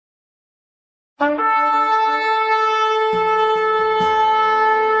We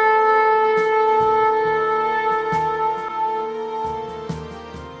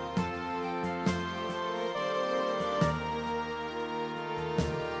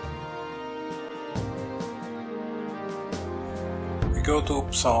go to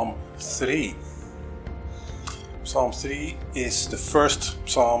Psalm 3. Psalm 3 is the first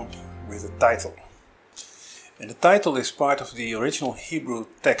psalm with a title. And the title is part of the original Hebrew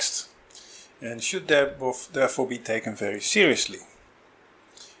text and should therefore be taken very seriously.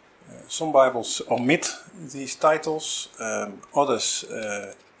 Some Bibles omit these titles, others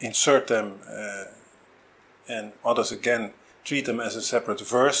insert them, and others again treat them as a separate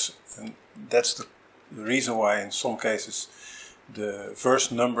verse. And that's the reason why in some cases the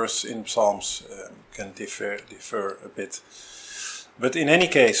verse numbers in Psalms can differ a bit. But in any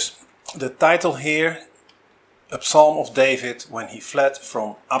case, the title here, a Psalm of David when he fled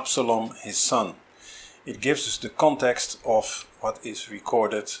from Absalom his son. It gives us the context of what is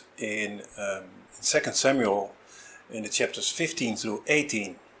recorded in 2 Samuel in the chapters 15 through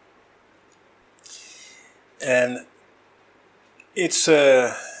 18. And it's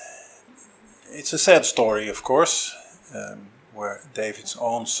a sad story, of course, where David's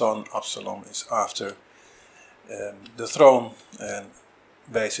own son Absalom is after the throne and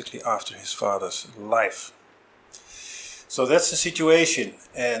basically after his father's life. So that's the situation,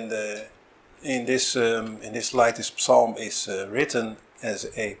 and in this light, this psalm is written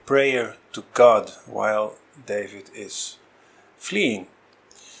as a prayer to God while David is fleeing.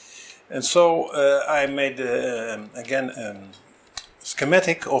 And so I made again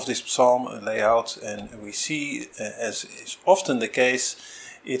schematic of this psalm layout, and we see, as is often the case,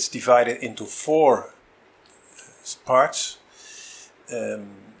 it's divided into 4 parts,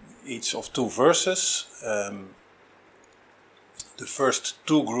 each of 2 verses. The first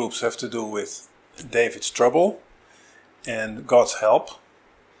 2 groups have to do with David's trouble and God's help,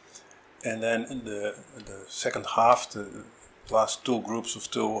 and then the second half, the last 2 groups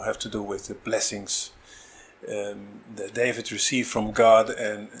of 2, have to do with the blessings that David received from God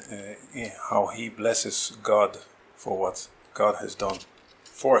and how he blesses God for what God has done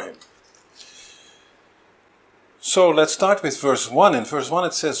for him. So let's start with verse 1. In verse 1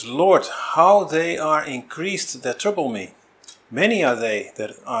 it says, "Lord, how they are increased that trouble me. Many are they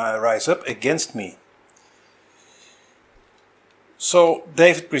that rise up against me." So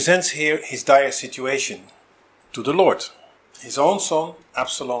David presents here his dire situation to the Lord. His own son,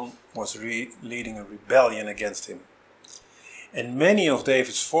 Absalom, was leading a rebellion against him. And many of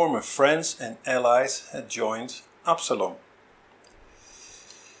David's former friends and allies had joined Absalom.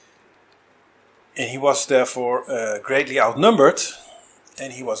 And he was therefore greatly outnumbered,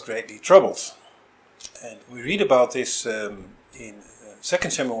 and he was greatly troubled. And we read about this in 2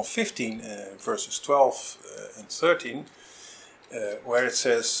 Samuel 15, verses 12 and 13, where it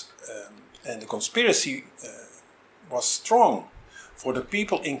says, "And the conspiracy was strong, for the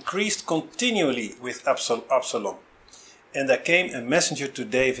people increased continually with Absalom. And there came a messenger to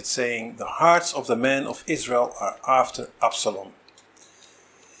David saying, the hearts of the men of Israel are after Absalom."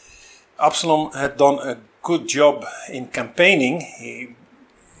 Absalom had done a good job in campaigning. You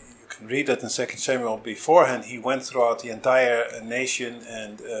can read that in 2 Samuel beforehand. He went throughout the entire nation,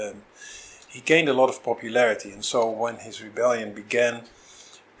 and he gained a lot of popularity. And so when his rebellion began,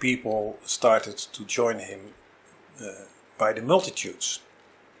 people started to join him by the multitudes.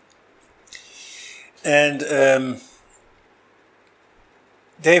 And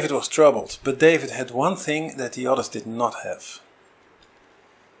David was troubled, but David had one thing that the others did not have: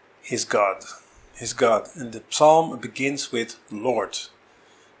 his God. His God. And the psalm begins with Lord.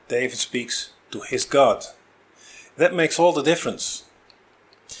 David speaks to his God. That makes all the difference.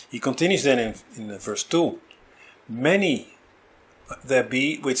 He continues then in verse 2. "Many there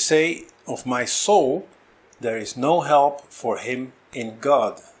be which say of my soul, there is no help for him in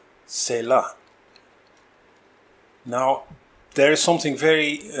God. Selah." Now, there is something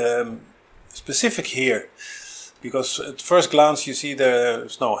very specific here, because at first glance you see there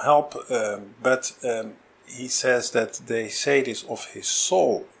is no help, but he says that they say this of his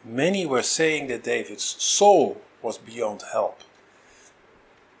soul. Many were saying that David's soul was beyond help.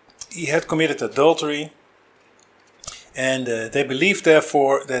 He had committed adultery, and they believed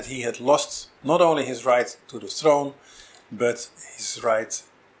therefore that he had lost not only his right to the throne, but his right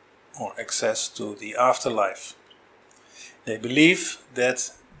or access to the afterlife. They believe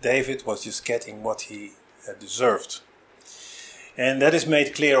that David was just getting what he deserved. And that is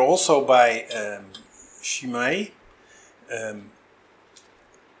made clear also by Shimei,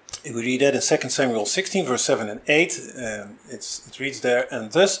 We read that in 2 Samuel 16, verse 7 and 8. It reads there,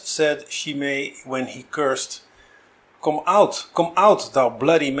 "And thus said Shimei when he cursed, come out, thou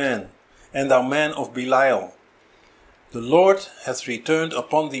bloody man, and thou man of Belial. The Lord hath returned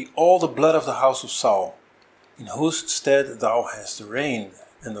upon thee all the blood of the house of Saul, in whose stead thou hast reigned,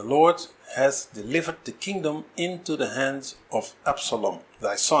 and the Lord hath delivered the kingdom into the hands of Absalom,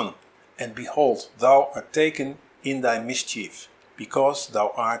 thy son. And behold, thou art taken in thy mischief, because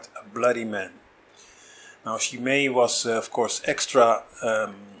thou art a bloody man." Now Shimei was, of course, extra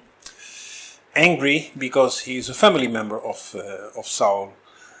angry because he is a family member of Saul.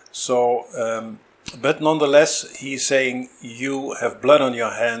 So, but nonetheless, he is saying, you have blood on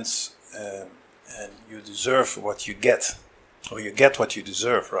your hands, and you deserve what you get, or you get what you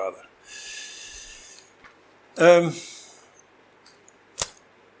deserve, rather.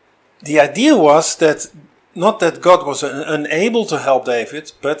 The idea was that not that God was unable to help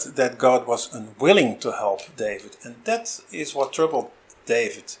David, but that God was unwilling to help David. And that is what troubled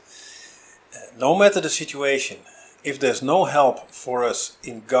David. No matter the situation, if there's no help for us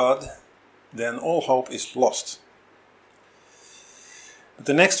in God, then all hope is lost. But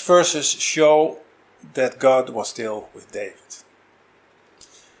the next verses show that God was still with David.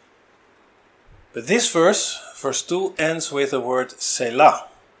 But this verse, verse 2, ends with the word Selah.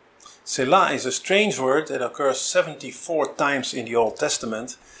 Selah is a strange word that occurs 74 times in the Old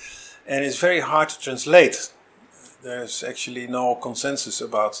Testament and is very hard to translate. There's actually no consensus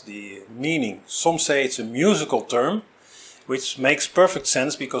about the meaning. Some say it's a musical term, which makes perfect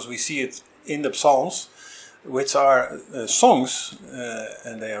sense because we see it in the Psalms, which are songs,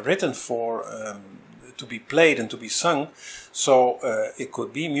 and they are written for to be played and to be sung. So it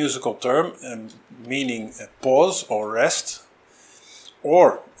could be a musical term, meaning pause or rest,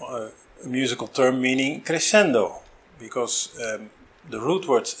 or a musical term meaning crescendo, because the root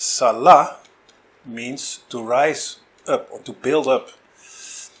word salah means to rise up or to build up.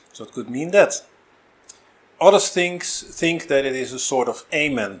 So it could mean that. Others think that it is a sort of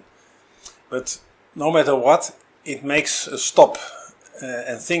amen. But no matter what, it makes us stop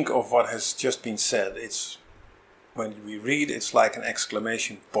and think of what has just been said. It's when we read, it's like an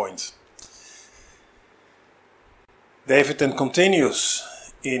exclamation point. David then continues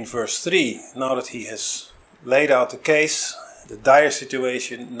in verse 3. Now that he has laid out the case, the dire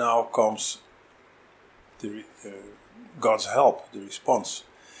situation, now comes God's help, the response.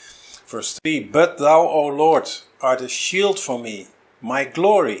 Verse 3, "But thou, O Lord, art a shield for me, my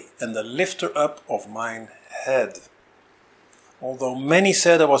glory, and the lifter up of mine head." Although many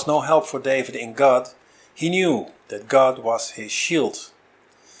said there was no help for David in God, he knew that God was his shield.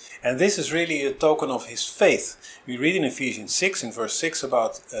 And this is really a token of his faith. We read in Ephesians 6, in verse 6,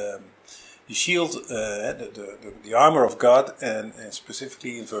 about the shield, the armor of God, and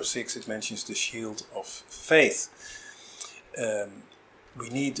specifically in verse 6 it mentions the shield of faith. We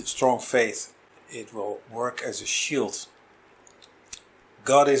need strong faith. It will work as a shield.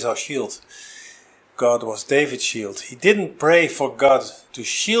 God is our shield. God was David's shield. He didn't pray for God to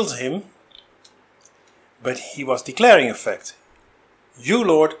shield him, but he was declaring a fact. You,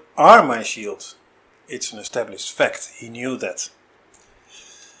 Lord, are my shield. It's an established fact. He knew that.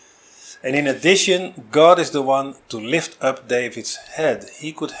 And in addition, God is the one to lift up David's head.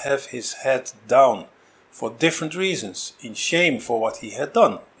 He could have his head down for different reasons, in shame for what he had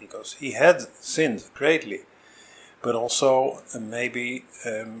done, because he had sinned greatly, but also maybe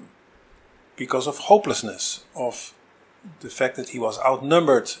because of hopelessness, of the fact that he was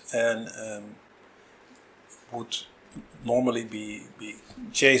outnumbered and would normally be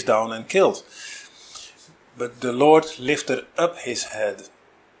chased down and killed. But the Lord lifted up his head.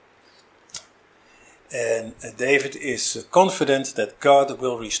 And David is confident that God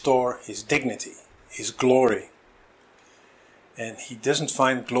will restore his dignity, his glory. And he doesn't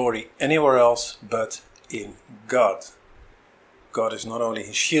find glory anywhere else but in God. God is not only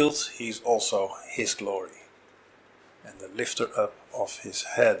his shield, he is also his glory and the lifter up of his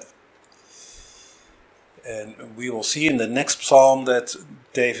head. And we will see in the next psalm that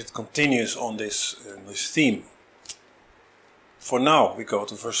David continues on this theme. For now, we go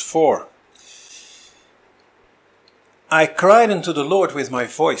to verse 4. "I cried unto the Lord with my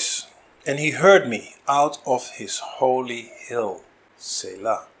voice, and he heard me out of his holy hill,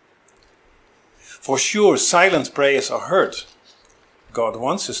 Selah." For sure, silent prayers are heard. God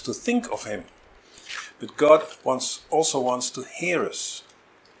wants us to think of him, but God also wants to hear us.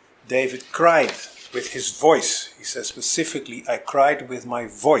 David cried with his voice. He says specifically, "I cried with my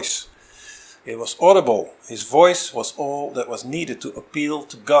voice." It was audible. His voice was all that was needed to appeal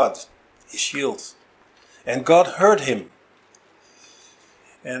to God, his shield. And God heard him.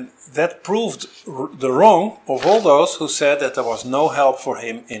 And that proved the wrong of all those who said that there was no help for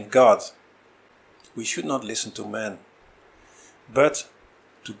him in God. We should not listen to man, but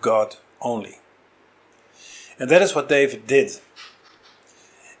to God only. And that is what David did.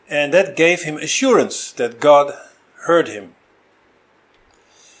 And that gave him assurance that God heard him.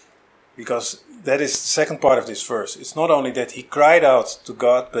 Because that is the second part of this verse. It's not only that he cried out to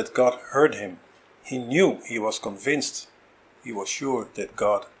God, but God heard him. He knew, he was convinced, he was sure that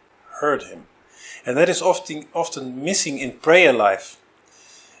God heard him. And that is often missing in prayer life.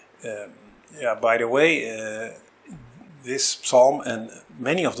 By the way, this psalm and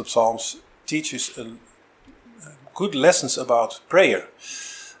many of the psalms teach us good lessons about prayer.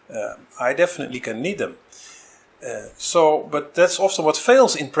 I definitely can need them. But that's often what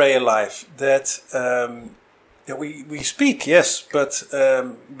fails in prayer life. That we speak, yes, but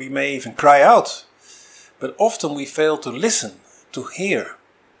we may even cry out. But often we fail to listen, to hear.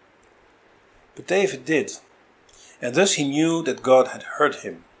 But David did. And thus he knew that God had heard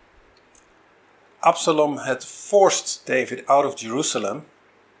him. Absalom had forced David out of Jerusalem.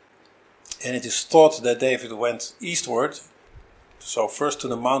 And it is thought that David went eastward. So first to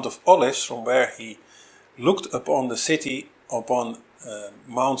the Mount of Olives, from where he looked upon the city, upon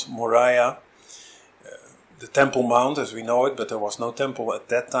Mount Moriah, the Temple Mount as we know it, but there was no temple at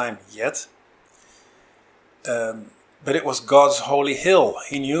that time yet. But it was God's holy hill.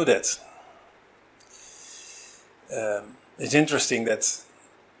 He knew that. It's interesting that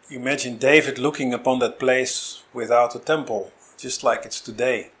you imagine David looking upon that place without a temple, just like it's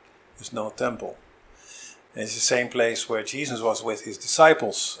today. There's no temple. And it's the same place where Jesus was with his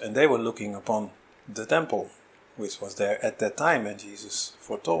disciples, and they were looking upon the temple, which was there at that time, and Jesus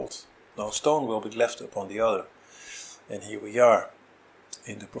foretold, no stone will be left upon the other. And here we are,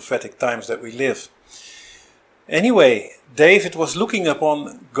 in the prophetic times that we live. Anyway, David was looking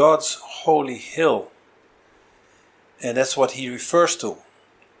upon God's holy hill. And that's what he refers to.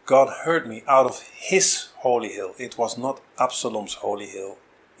 God heard me out of his holy hill. It was not Absalom's holy hill.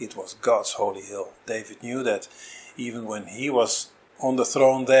 It was God's holy hill. David knew that. Even when he was on the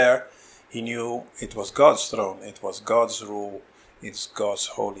throne there, he knew it was God's throne. It was God's rule. It's God's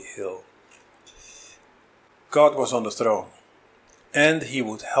holy hill. God was on the throne. And he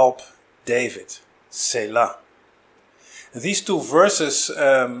would help David. Selah. These two verses,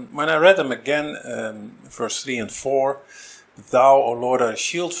 when I read them again, verse 3 and 4, Thou, O Lord, are a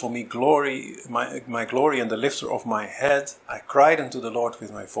shield for me, glory, my glory and the lifter of my head. I cried unto the Lord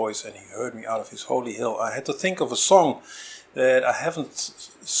with my voice, and he heard me out of his holy hill. I had to think of a song that I haven't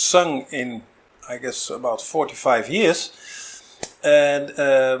sung in, I guess, about 45 years. And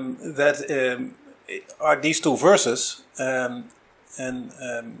that are these two verses. I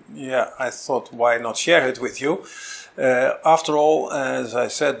thought, why not share it with you? After all, as I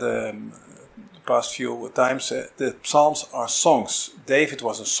said the past few times, the Psalms are songs. David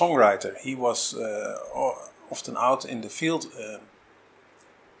was a songwriter. He was often out in the field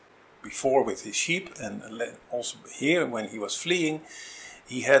before with his sheep, and also here when he was fleeing.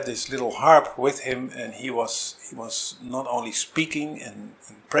 He had this little harp with him, and he was not only speaking and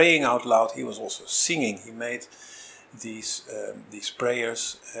praying out loud, he was also singing. He made these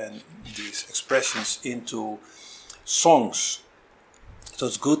prayers and these expressions into songs. So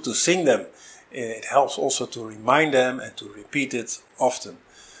it's good to sing them. It helps also to remind them and to repeat it often.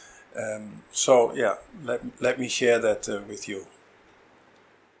 Let me share that with you.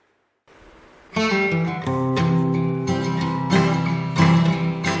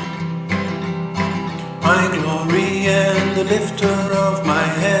 My glory and the lifter of my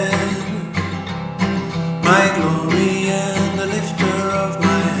head, my glory and the lifter of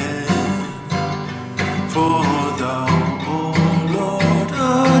my head, for thou, O Lord,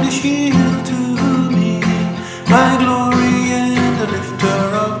 art a shield to me, my glory and the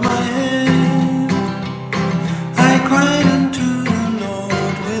lifter of my head. I cried unto the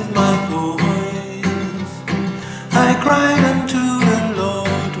Lord with my voice, I cried unto the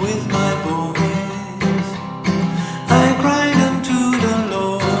Lord with my voice, I cried unto the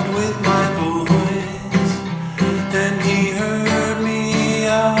Lord with my voice, and he heard me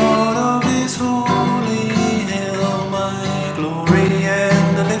out of his holy hill, my glory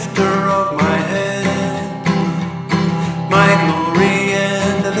and the lifter of my head, my glory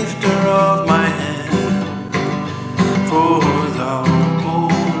and the lifter of my head. For thou, O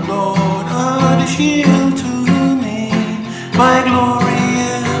Lord, art a shield to me, my glory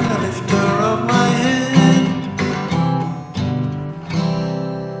and the lifter of my head.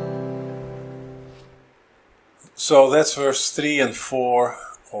 So that's verse 3 and 4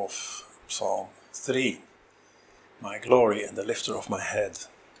 of Psalm 3. my glory and the lifter of my head.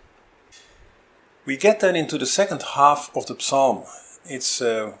 We get then into the second half of the psalm. It's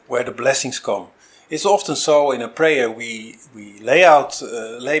where the blessings come. It's often so in a prayer we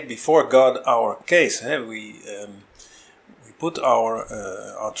lay before God our case. We put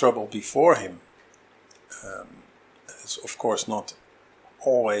our trouble before Him. It's of course not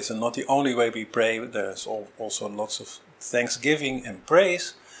always and not the only way we pray. There's also lots of thanksgiving and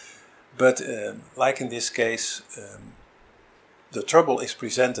praise. But like in this case, the trouble is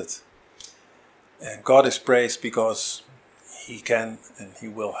presented. And God is praised because He can and He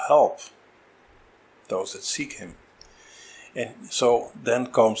will help those that seek Him. And so then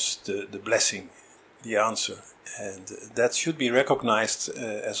comes the blessing, the answer. And that should be recognized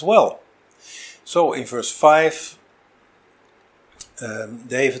as well. So in verse 5,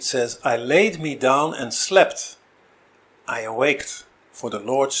 David says, I laid me down and slept. I awaked, for the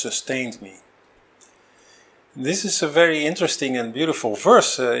Lord sustained me. This is a very interesting and beautiful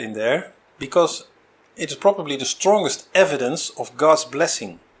verse in there, because it is probably the strongest evidence of God's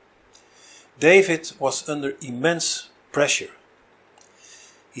blessing. David was under immense pressure.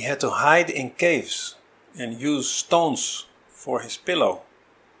 He had to hide in caves and use stones for his pillow.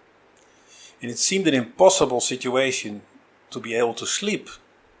 And it seemed an impossible situation to be able to sleep.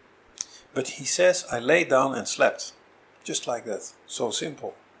 But he says, I lay down and slept. Just like that. So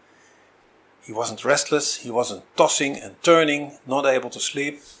simple. He wasn't restless, he wasn't tossing and turning, not able to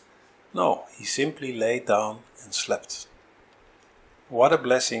sleep. No, he simply lay down and slept. What a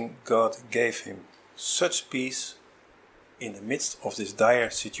blessing God gave him. Such peace in the midst of this dire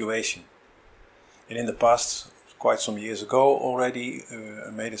situation. And in the past, quite some years ago already,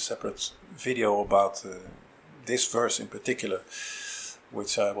 I made a separate video about this verse in particular,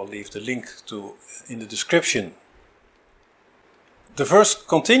 which I will leave the link to in the description. The verse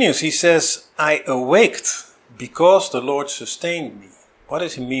continues, he says, I awaked because the Lord sustained me. What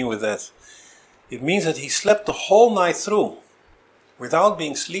does he mean with that? It means that he slept the whole night through, without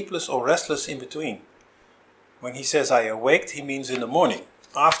being sleepless or restless in between. When he says I awaked, he means in the morning.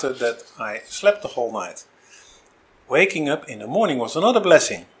 After that I slept the whole night. Waking up in the morning was another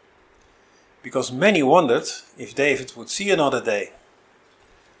blessing, because many wondered if David would see another day.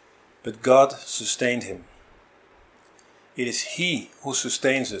 But God sustained him. It is He who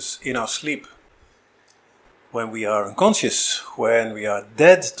sustains us in our sleep. When we are unconscious, when we are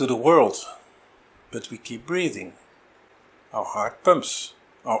dead to the world, but we keep breathing. Our heart pumps,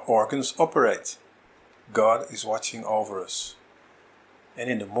 our organs operate. God is watching over us. And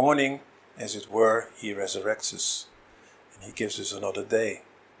in the morning, as it were, He resurrects us. And He gives us another day.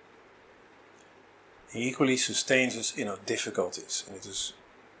 He equally sustains us in our difficulties. And it is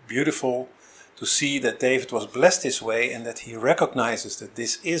beautiful to see that David was blessed this way and that he recognizes that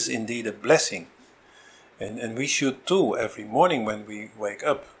this is indeed a blessing. And we should too every morning when we wake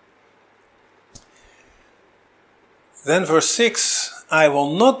up. Then verse 6, I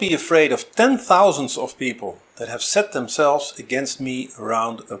will not be afraid of 10,000s of people that have set themselves against me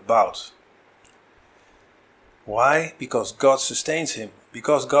round about. Why? Because God sustains him.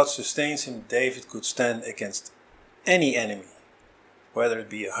 Because God sustains him, David could stand against any enemy, whether it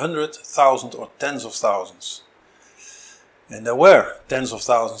be 100, 1,000 or tens of thousands. And there were tens of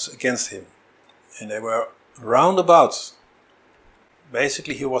thousands against him. And they were round about.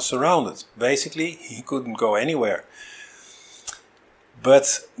 Basically he was surrounded. Basically he couldn't go anywhere.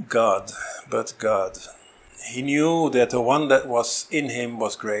 But God. He knew that the one that was in him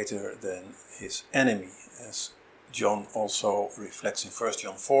was greater than his enemy. As John also reflects in 1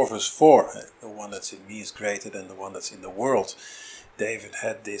 John 4 verse 4. The one that's in me is greater than the one that's in the world. David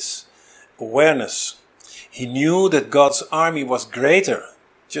had this awareness. He knew that God's army was greater.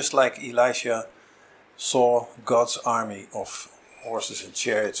 Just like Elisha saw God's army of horses and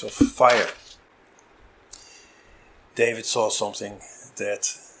chariots of fire. David saw something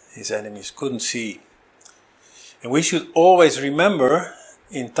that his enemies couldn't see. And we should always remember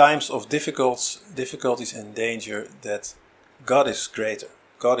in times of difficulties and danger that God is greater.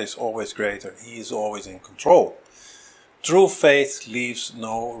 God is always greater. He is always in control. True faith leaves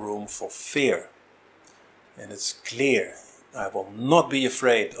no room for fear. And it's clear. I will not be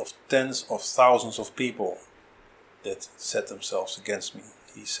afraid of tens of thousands of people that set themselves against me,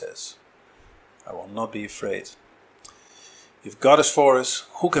 he says. I will not be afraid. If God is for us,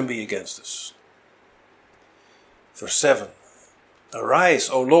 who can be against us? Verse 7. Arise,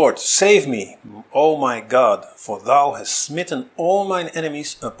 O Lord, save me, O my God, for thou hast smitten all mine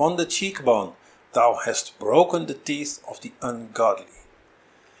enemies upon the cheekbone. Thou hast broken the teeth of the ungodly.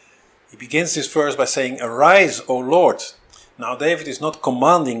 He begins this verse by saying, Arise, O Lord. Now David is not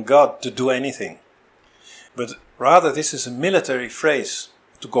commanding God to do anything, but Rather, this is a military phrase,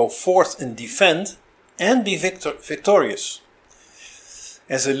 to go forth and defend and be victorious.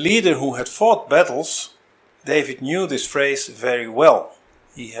 As a leader who had fought battles, David knew this phrase very well.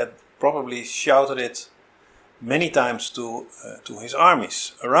 He had probably shouted it many times to his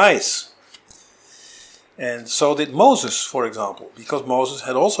armies, "Arise!" And so did Moses, for example, because Moses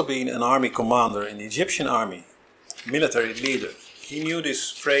had also been an army commander in the Egyptian army, military leader. He knew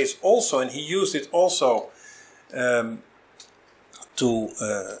this phrase also, and he used it also in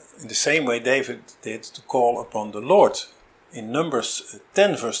the same way David did, to call upon the Lord. In Numbers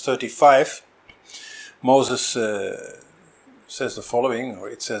 10 verse 35, Moses says the following, or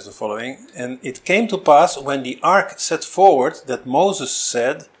it says the following, "And it came to pass when the ark set forward that Moses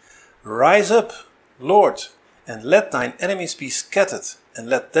said, Rise up, Lord, and let thine enemies be scattered, and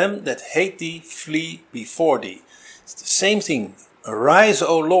let them that hate thee flee before thee." It's the same thing. Arise,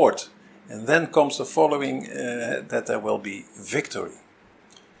 O Lord. And then comes the following, that there will be victory.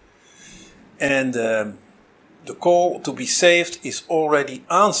 And the call to be saved is already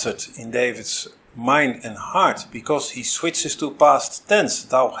answered in David's mind and heart, because he switches to past tense.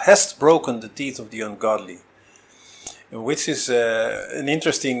 Thou hast broken the teeth of the ungodly. Which is an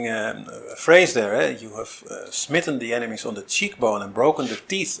interesting phrase there. Eh? You have smitten the enemies on the cheekbone and broken the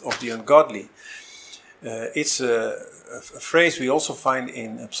teeth of the ungodly. It's a phrase we also find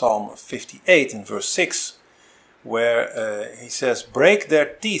in Psalm 58 in verse 6, where he says, "Break their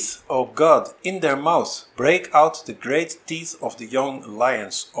teeth, O God, in their mouth. Break out the great teeth of the young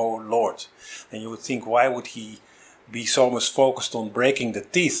lions, O Lord." And you would think, why would he be so much focused on breaking the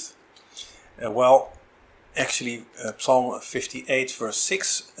teeth? Actually, Psalm 58 verse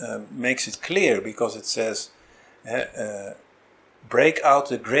 6 makes it clear, because it says, "Break out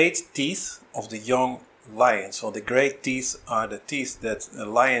the great teeth of the young lion." So the great teeth are the teeth that a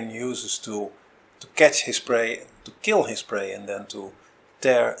lion uses to catch his prey, to kill his prey, and then to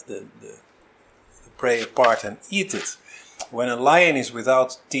tear the prey apart and eat it. When a lion is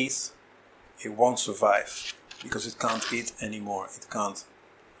without teeth, it won't survive, because it can't eat anymore. It can't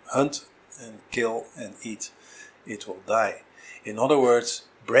hunt and kill and eat. It will die. In other words,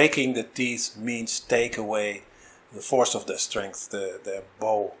 breaking the teeth means take away the force of their strength, their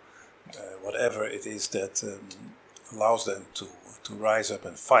bow, whatever it is that allows them to rise up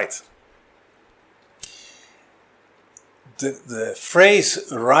and fight. The phrase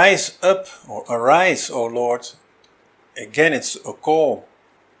 "rise up" or "arise, O Lord," again, it's a call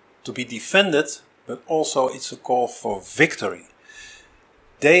to be defended, but also it's a call for victory.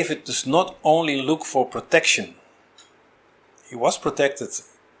 David does not only look for protection. He was protected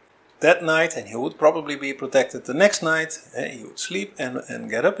that night, and he would probably be protected the next night. He would sleep and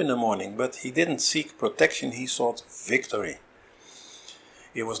get up in the morning, but he didn't seek protection, he sought victory.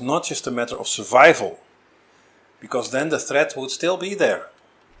 It was not just a matter of survival, because then the threat would still be there.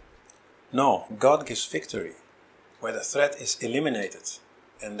 No, God gives victory, where the threat is eliminated,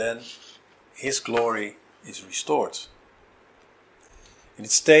 and then His glory is restored. And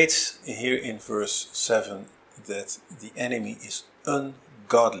it states here in verse 7 that the enemy is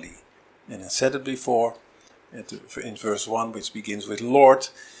ungodly. And I said it before, in verse 1, which begins with Lord.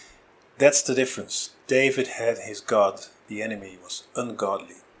 That's the difference. David had his God. The enemy was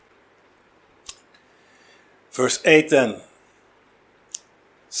ungodly. Verse 8 then.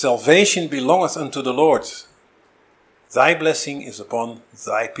 Salvation belongeth unto the Lord. Thy blessing is upon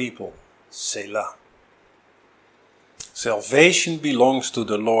thy people. Selah. Salvation belongs to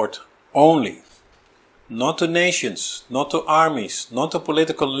the Lord only. Not to nations, not to armies, not to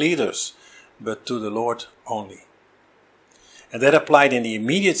political leaders, but to the Lord only. And that applied in the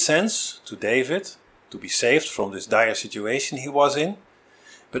immediate sense to David, to be saved from this dire situation he was in.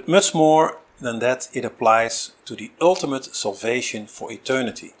 But much more than that, it applies to the ultimate salvation for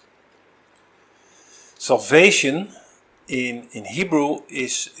eternity. Salvation in Hebrew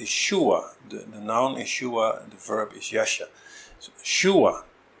is Yeshua. The noun is Yeshua, the verb is Yasha. So, Yeshua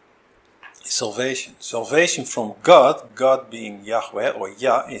is salvation. Salvation from God, God being Yahweh or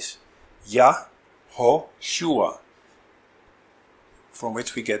Yah, is Yahoshua, from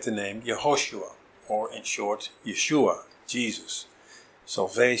which we get the name Yehoshua, or in short, Yeshua, Jesus.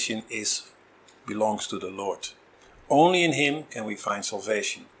 Salvation belongs to the Lord. Only in Him can we find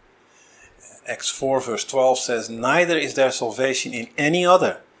salvation. Acts 4 verse 12 says, Neither is there salvation in any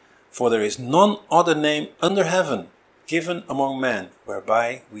other, for there is none other name under heaven given among men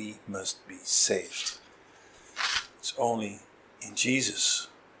whereby we must be saved. It's only in Jesus.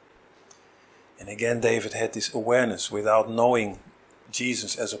 And again, David had this awareness without knowing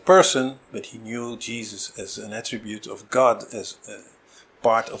Jesus as a person, but he knew Jesus as an attribute of God, as a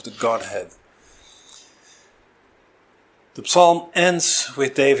part of the Godhead. The psalm ends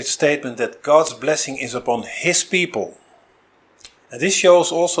with David's statement that God's blessing is upon his people. And this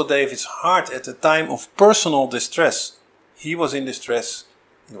shows also David's heart at the time of personal distress. He was in distress.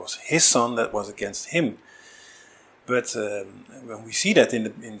 It was his son that was against him. But when we see that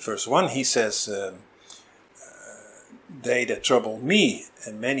in verse 1, he says, they that trouble me,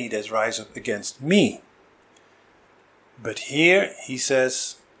 and many that rise up against me. But here he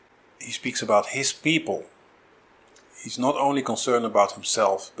says, he speaks about his people. He's not only concerned about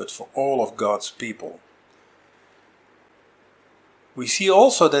himself, but for all of God's people. We see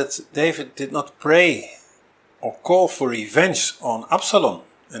also that David did not pray or call for revenge on Absalom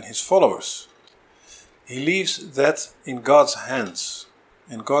and his followers. He leaves that in God's hands,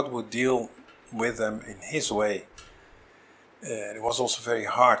 and God would deal with them in his way. It was also very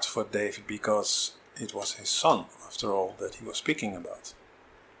hard for David because it was his son, after all, that he was speaking about.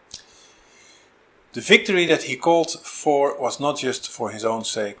 The victory that he called for was not just for his own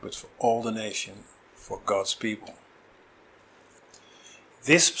sake, but for all the nation, for God's people.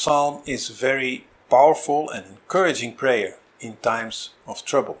 This psalm is very powerful and encouraging prayer in times of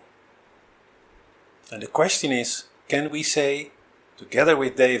trouble. And the question is, can we say, together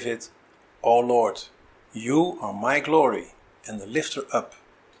with David, O Lord, you are my glory and the lifter up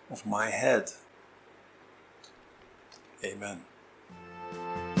of my head. Amen.